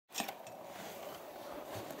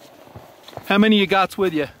How many you got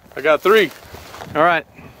with you? I got 3. All right,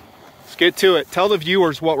 let's get to it. Tell the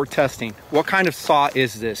viewers what we're testing. What kind of saw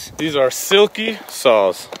is this? These are Silky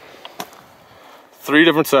Saws. 3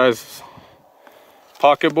 different sizes.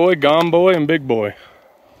 Pocket boy, gone boy, and big boy.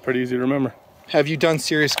 Pretty easy to remember. Have you done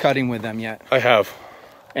serious cutting with them yet? I have.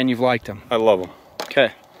 And you've liked them? I love them.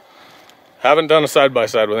 Okay. Haven't done a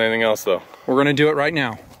side-by-side with anything else though. We're gonna do it right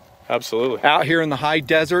now. Absolutely. Out here in the high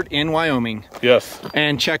desert in Wyoming. Yes.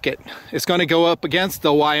 And check it. It's gonna go up against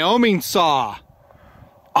the Wyoming Saw.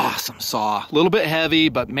 Awesome saw. A little bit heavy,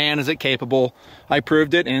 but man, is it capable. I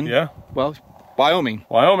proved it in, well, Wyoming.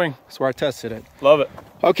 Wyoming. That's where I tested it. Love it.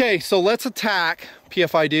 Okay, so let's attack,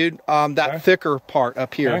 PFIDude, that thicker part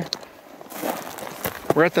up here. Okay.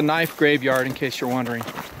 We're at the knife graveyard, in case you're wondering.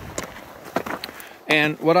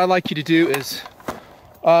 And what I'd like you to do is,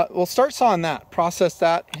 we'll start sawing that, process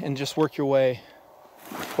that, and just work your way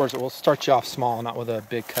towards it. We'll start you off small, not with a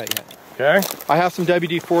big cut yet. Okay. I have some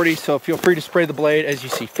WD-40, so feel free to spray the blade as you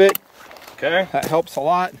see fit. Okay. That helps a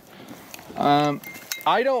lot.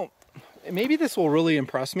 Maybe this will really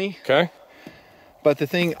impress me. Okay. But the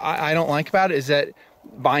thing I don't like about it is that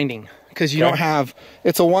binding, because you don't have,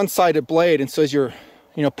 it's a one-sided blade, and so as you're,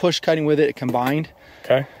 push cutting with it, it can bind.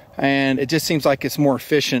 Okay. And it just seems like it's more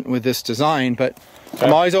efficient with this design, but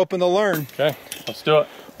I'm always open to learn. Okay, let's do it.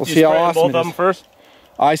 We'll see how awesome both of them first?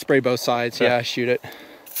 I spray both sides, okay. Yeah, shoot it.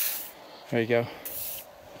 There you go.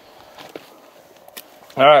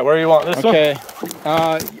 All right, where do you want this one? Okay.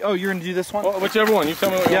 Oh, you're gonna do this one? Well, whichever one, you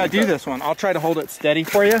tell me what you want. Yeah, do this one. I'll try to hold it steady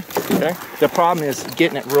for you. Okay. The problem is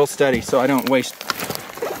getting it real steady so I don't waste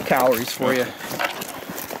calories for you.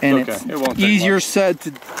 And it's easier said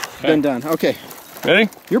than done. Okay. Ready?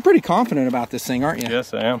 You're pretty confident about this thing, aren't you?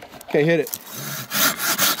 Yes, I am. Okay, hit it.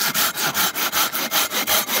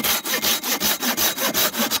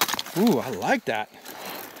 Ooh, I like that.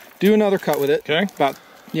 Do another cut with it. Okay. About,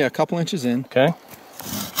 a couple inches in. Okay.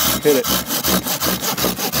 Hit it.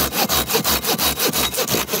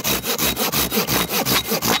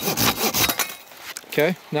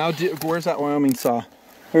 Okay, now where's that Wyoming saw?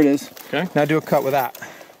 Here it is. Okay. Now do a cut with that.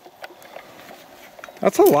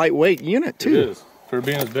 That's a lightweight unit too. It is. For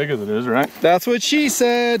being as big as it is, right? That's what she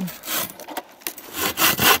said.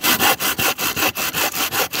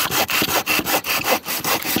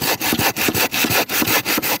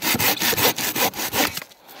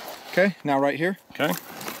 Okay, now right here. Okay.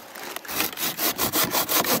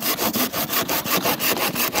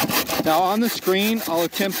 Now on the screen, I'll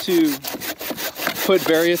attempt to put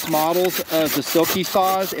various models of the Silky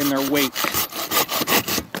Saws and their weight.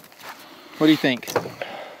 What do you think?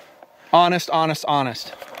 Honest, honest,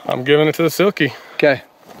 honest. I'm giving it to the Silky. Okay,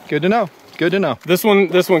 good to know. Good to know. This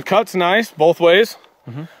one cuts nice both ways.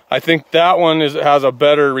 I think that one has a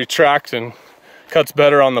better retraction, cuts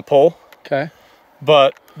better on the pull. Okay.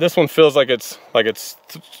 But this one feels like it's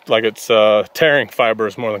tearing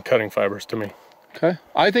fibers more than cutting fibers to me. Okay.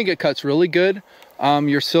 I think it cuts really good.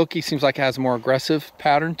 Your Silky seems like it has a more aggressive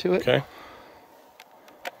pattern to it. Okay.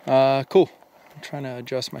 Cool. I'm trying to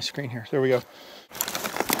adjust my screen here. There we go.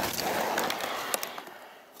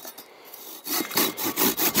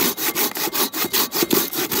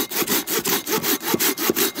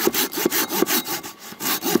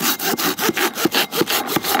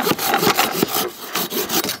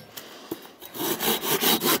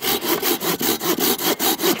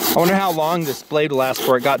 I wonder how long this blade will last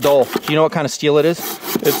before it got dull. Do you know what kind of steel it is?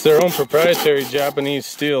 It's their own proprietary Japanese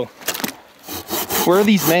steel. Where are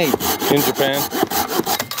these made? In Japan.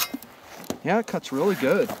 Yeah, it cuts really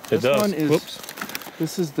good. It does. One is,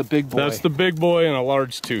 this is the big boy. That's the big boy and a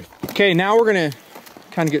large tooth. Okay, now we're gonna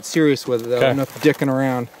kind of get serious with it though. Okay. Enough dicking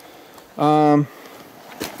around.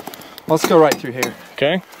 Let's go right through here.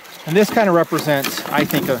 Okay. And this kind of represents, I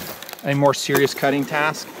think, a more serious cutting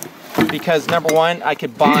task. Because number one, I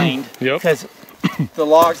could bind because the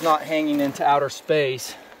log's not hanging into outer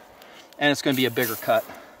space, and it's going to be a bigger cut.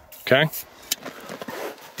 Okay.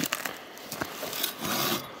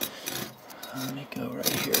 Let me go right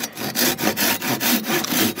here.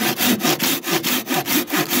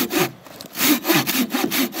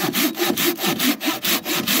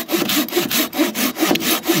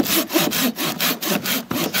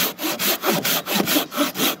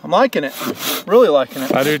 I'm liking it. Really liking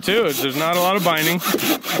it. I do too. There's not a lot of binding.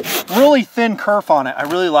 Really thin kerf on it. I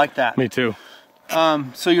really like that. Me too.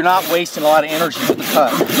 So you're not wasting a lot of energy with the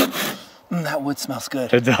cut. That wood smells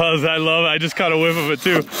good. It does. I love it. I just caught a whiff of it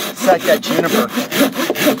too. It's like that juniper.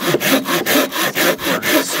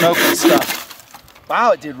 Smoky stuff.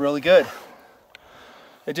 Wow, it did really good.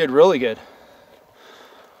 It did really good.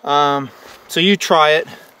 So you try it.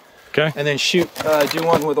 Okay. And then do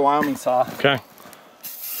one with a Wyoming saw. Okay.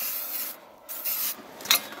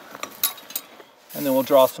 And then we'll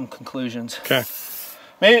draw some conclusions. Okay.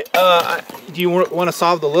 Maybe, do you want to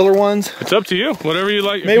saw the littler ones? It's up to you. Whatever you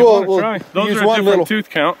like. Maybe we'll try. Those use are a one different little tooth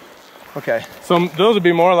count. Okay. So those would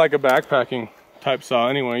be more like a backpacking type saw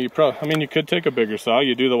anyway. I mean, you could take a bigger saw.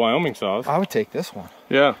 You do the Wyoming saws. I would take this one.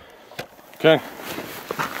 Yeah. Okay.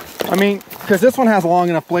 I mean, because this one has a long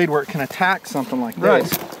enough blade where it can attack something like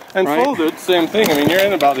this. And folded, same thing. I mean, you're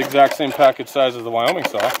in about the exact same package size as the Wyoming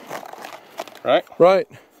saw, right? Right.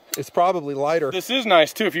 It's probably lighter. This is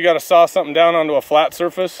nice too if you got to saw something down onto a flat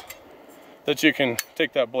surface, that you can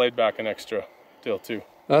take that blade back an extra deal too.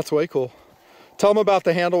 That's way cool. Tell them about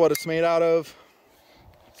the handle, what it's made out of.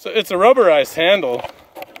 So it's a rubberized handle.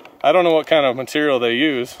 I don't know what kind of material they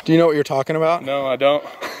use. Do you know what you're talking about? No, I don't.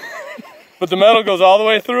 But the metal goes all the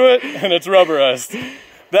way through it and it's rubberized.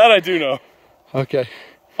 That I do know. Okay.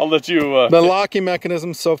 I'll let you... the locking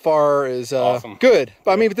mechanism so far is awesome. Good.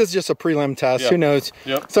 But I mean, this is just a prelim test. Who knows?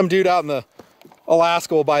 Yep. Some dude out in the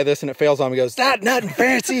Alaska will buy this and it fails on him. He goes, that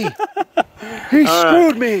Nutnfancy! He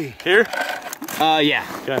screwed me! Here? Yeah.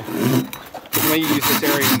 Okay. Maybe use this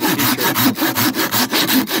area in the future.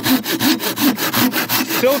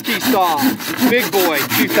 Silky Saw, Big Boy,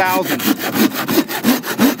 2000.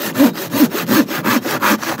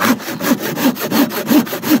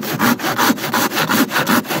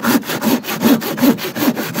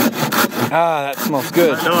 Ah, that smells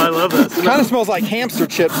good. I know, I love that smell. Kind of smells like hamster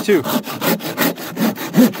chips too.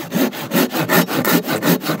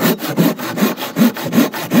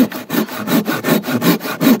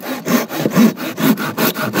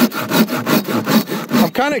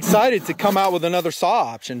 I'm kind of excited to come out with another saw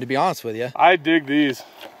option, to be honest with you. I dig these.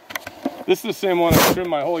 This is the same one I trimmed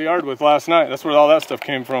my whole yard with last night. That's where all that stuff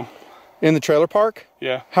came from. In the trailer park?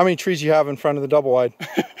 Yeah. How many trees do you have in front of the double wide?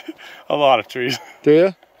 A lot of trees. Do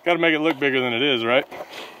you? Got to make it look bigger than it is, right?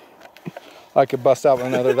 I could bust out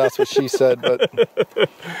another, that's what she said, but...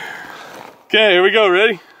 Okay, here we go,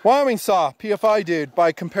 ready? Wyoming Saw, PFIDude,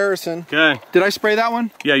 by comparison. Okay. Did I spray that one?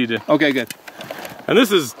 Yeah, you did. Okay, good. And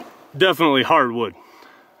this is definitely hardwood,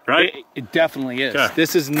 right? It definitely is. Okay.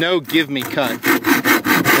 This is no give me cut.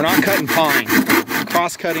 We're not cutting pine.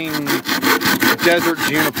 Cross-cutting desert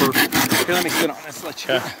juniper. Here, let me sit on this. Let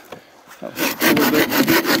you.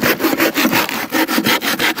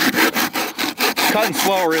 It's cutting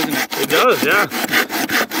slower, isn't it? It does, yeah.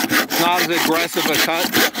 It's not as aggressive a cut.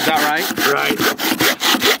 Is that right? Right.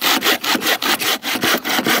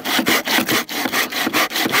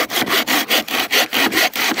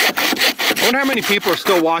 I wonder how many people are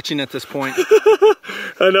still watching at this point.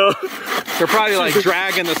 I know. They're probably like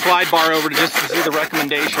dragging the slide bar over just to see the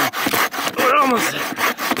recommendation. We're almost there.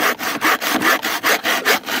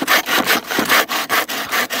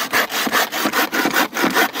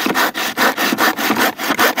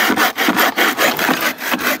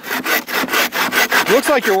 Looks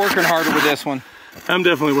like you're working harder with this one. I'm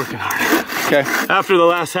definitely working hard. Okay. After the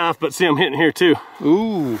last half, but see, I'm hitting here too.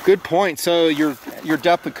 Ooh, good point. So your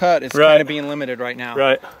depth of cut is kind of being limited right now.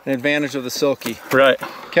 Right. An advantage of the Silky. Right.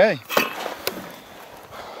 Okay.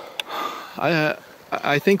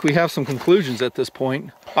 I think we have some conclusions at this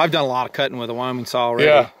point. I've done a lot of cutting with a Wyoming saw already.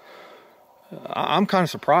 Yeah. I'm kind of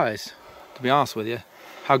surprised, to be honest with you,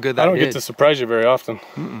 how good that is. I don't get to surprise you very often.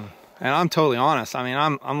 And I'm totally honest. I mean,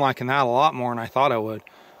 I'm liking that a lot more than I thought I would.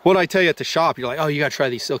 What did I tell you at the shop? You're like, oh, you got to try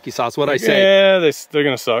these Silky Saws. What did I say? Yeah, they're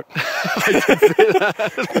going to suck. I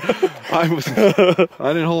didn't say that. I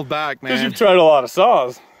didn't hold back, man. Because you've tried a lot of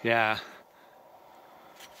saws. Yeah.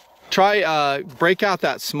 Try, break out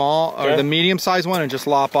that small, or the medium-sized one and just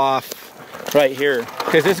lop off right here.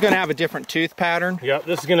 Because this is going to have a different tooth pattern. Yeah,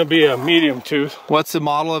 this is going to be a medium tooth. What's the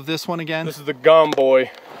model of this one again? This is the Gumboy.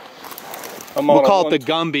 We'll call it the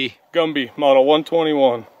Gumby. Gumby, model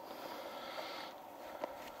 121.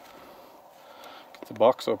 Get the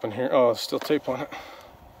box open here. Oh, there's still tape on it.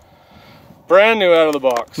 Brand new out of the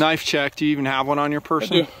box. Knife check. Do you even have one on your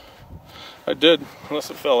person? I do. I did, unless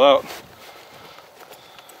it fell out.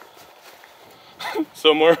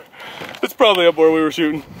 Somewhere. It's probably up where we were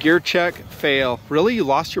shooting. Gear check, fail. Really? You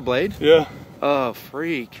lost your blade? Yeah. Oh,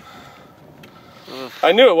 freak. Ugh.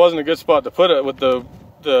 I knew it wasn't a good spot to put it with the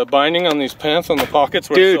binding on these pants on the pockets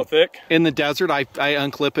where it's so thick. In the desert, I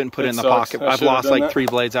unclip it and put it in the pocket. I've lost like 3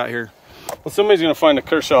 blades out here. Well, somebody's going to find a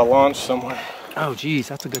Kershaw launch somewhere. Oh, geez,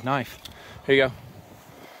 that's a good knife. Here you go.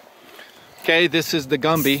 Okay, this is the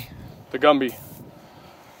Gumby. The Gumby.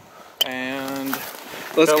 And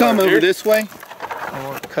let's come over this way. And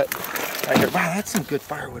we'll cut right here. Wow, that's some good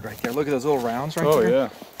firewood right there. Look at those little rounds right there. Oh, yeah.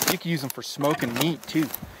 You can use them for smoking meat, too.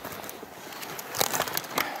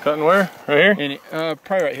 Cutting where? Right here?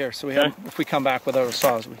 Probably right here. So we have, if we come back with other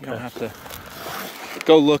saws, we don't have to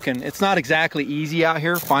go looking. It's not exactly easy out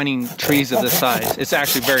here finding trees of this size. It's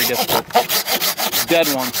actually very difficult. Dead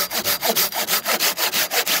ones.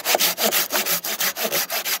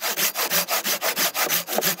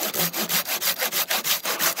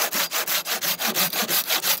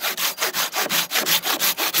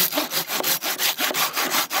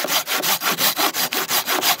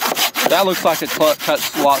 That looks like it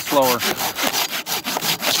cuts a lot slower.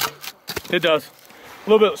 It does. A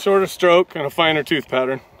little bit shorter stroke and a finer tooth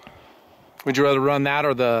pattern. Would you rather run that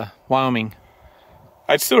or the Wyoming?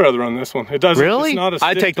 I'd still rather run this one. It doesn't. Really? It's not a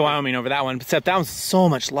I'd take the Wyoming over that one, except that one's so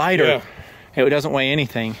much lighter. Yeah. It doesn't weigh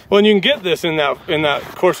anything. Well, and you can get this in that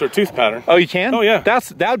coarser tooth pattern. Oh, you can? Oh, yeah.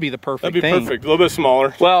 That would be the perfect thing. That'd be perfect. A little bit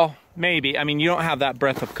smaller. Well, maybe. I mean, you don't have that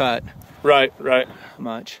breadth of cut. Right.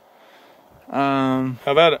 Much. How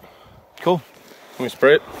about it? Cool. Can we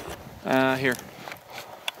spray it? Here.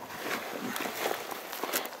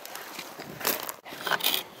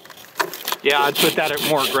 Yeah, I'd put that at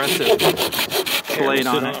more aggressive blade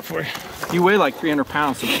on it. For you. You weigh like 300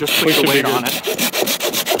 pounds, so just put the weight on it.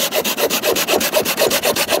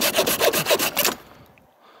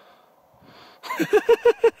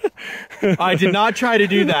 I did not try to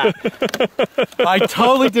do that. I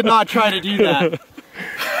totally did not try to do that.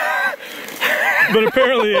 But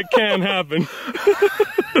apparently it can happen.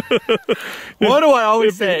 What do I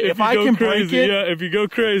always say? If I can crazy, break it. yeah, if you go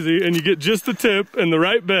crazy and you get just the tip and the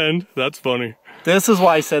right bend, that's funny. This is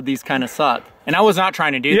why I said these kind of suck. And I was not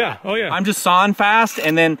trying to do that. Oh yeah. I'm just sawing fast,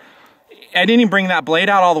 and then I didn't even bring that blade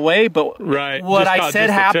out all the way, but what I said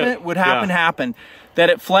would happen. That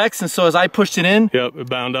it flexed, and so as I pushed it in, it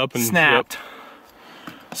bound up and snapped.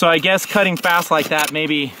 Yep. So I guess cutting fast like that,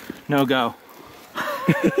 maybe no go.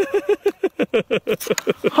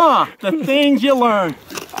 Huh, the things you learn.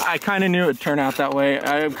 I kind of knew it'd turn out that way.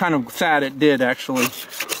 I'm kind of sad it did, actually.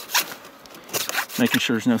 Making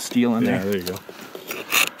sure there's no steel in there. Yeah, there you go.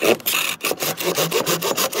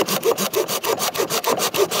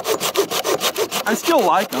 I still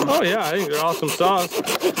like them. Oh yeah, I think they're awesome saws.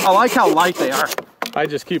 I like how light they are. I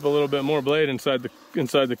just keep a little bit more blade inside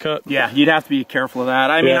the cut. Yeah, you'd have to be careful of that.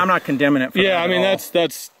 I mean, I'm not condemning it for that. Yeah, I mean that's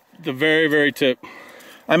the very tip.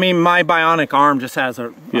 I mean, my bionic arm just has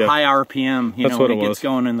a high RPM, you know, when it gets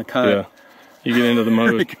going in the cut. Yeah. You get into the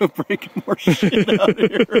mode. Go breaking more shit out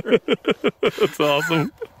here. That's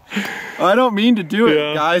awesome. I don't mean to do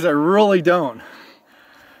it, guys. I really don't.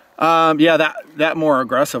 Yeah, that more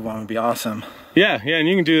aggressive one would be awesome. Yeah, and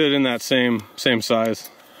you can do it in that same size.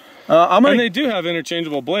 And they do have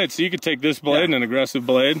interchangeable blades, so you could take this blade and an aggressive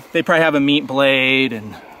blade. They probably have a meat blade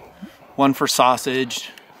and one for sausage.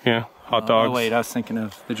 Yeah, hot dogs. Oh wait, I was thinking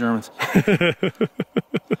of the Germans.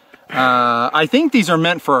 I think these are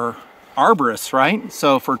meant for arborists, right?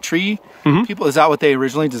 So for tree people, is that what they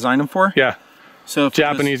originally designed them for? Yeah. So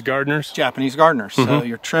Japanese gardeners. So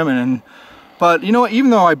you're trimming but you know what?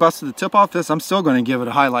 Even though I busted the tip off this, I'm still going to give it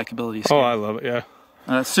a high likability scale. Oh, I love it. Yeah.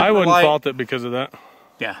 I wouldn't fault it because of that.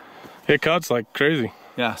 Yeah. It cuts like crazy.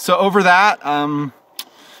 Yeah. So over that,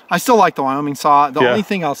 I still like the Wyoming Saw. The only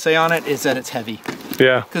thing I'll say on it is that it's heavy.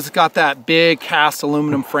 Yeah. Because it's got that big cast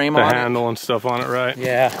aluminum frame on it. The handle and stuff on it, right?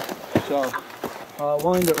 Yeah. So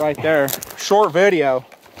we'll end it right there. Short video.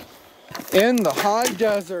 In the high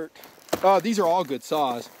desert. These are all good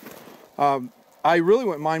saws. I really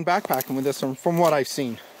wouldn't mind backpacking with this one from what I've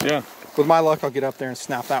seen. Yeah. With my luck, I'll get up there and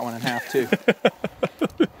snap that one in half too.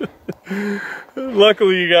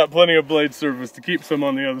 Luckily, you got plenty of blade surface to keep some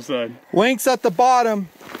on the other side. Links at the bottom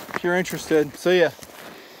if you're interested. See ya.